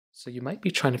So you might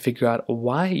be trying to figure out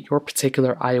why your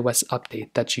particular iOS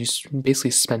update that you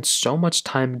basically spent so much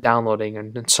time downloading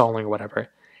and installing or whatever,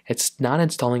 it's not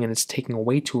installing and it's taking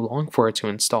way too long for it to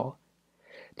install.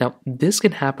 Now, this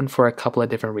can happen for a couple of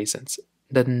different reasons.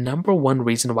 The number one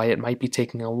reason why it might be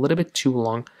taking a little bit too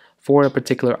long for a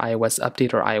particular iOS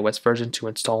update or iOS version to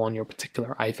install on your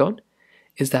particular iPhone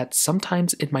is that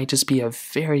sometimes it might just be a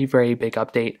very, very big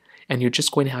update and you're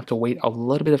just going to have to wait a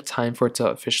little bit of time for it to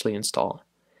officially install.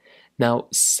 Now,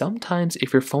 sometimes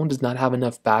if your phone does not have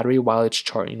enough battery while it's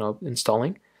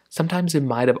installing, sometimes it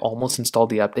might have almost installed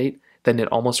the update, then it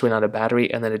almost ran out of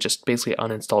battery, and then it just basically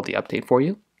uninstalled the update for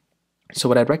you. So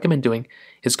what I'd recommend doing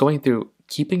is going through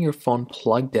keeping your phone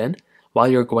plugged in while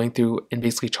you're going through and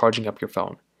basically charging up your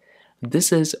phone.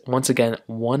 This is, once again,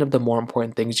 one of the more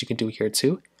important things you can do here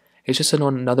too. It's just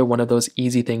another one of those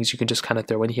easy things you can just kind of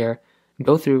throw in here,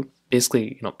 go through,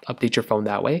 basically, update your phone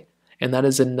that way. And that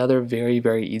is another very,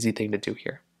 very easy thing to do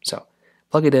here. So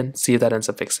plug it in, see if that ends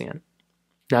up fixing it.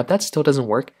 Now, if that still doesn't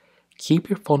work, keep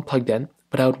your phone plugged in,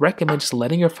 but I would recommend just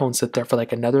letting your phone sit there for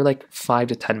another 5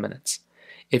 to 10 minutes.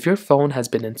 If your phone has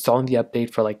been installing the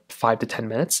update for 5 to 10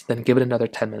 minutes, then give it another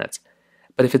 10 minutes.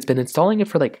 But if it's been installing it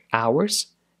for hours,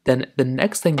 then the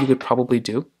next thing you could probably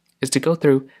do is to go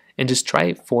through and just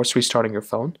try force restarting your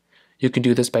phone. You can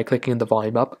do this by clicking the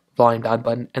volume up, volume down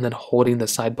button, and then holding the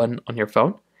side button on your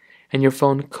phone. And your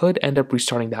phone could end up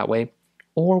restarting that way.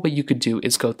 Or what you could do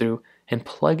is go through and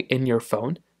plug in your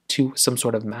phone to some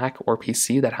sort of Mac or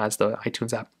PC that has the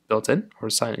iTunes app built in or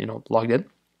logged in.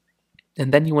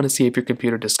 And then you want to see if your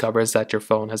computer discovers that your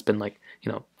phone has been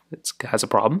it has a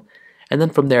problem. And then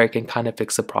from there, it can kind of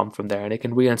fix the problem from there and it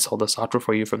can reinstall the software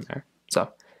for you from there.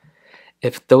 So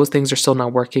if those things are still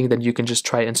not working, then you can just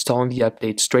try installing the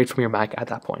update straight from your Mac at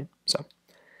that point. So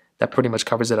that pretty much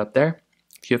covers it up there.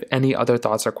 If you have any other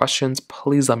thoughts or questions,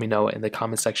 please let me know in the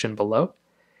comment section below.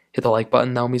 Hit the like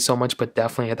button, that would mean so much, but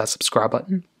definitely hit that subscribe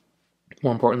button.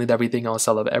 More importantly than everything else,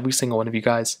 I love every single one of you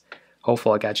guys.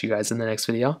 Hopefully I'll catch you guys in the next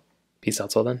video. Peace out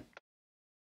till then.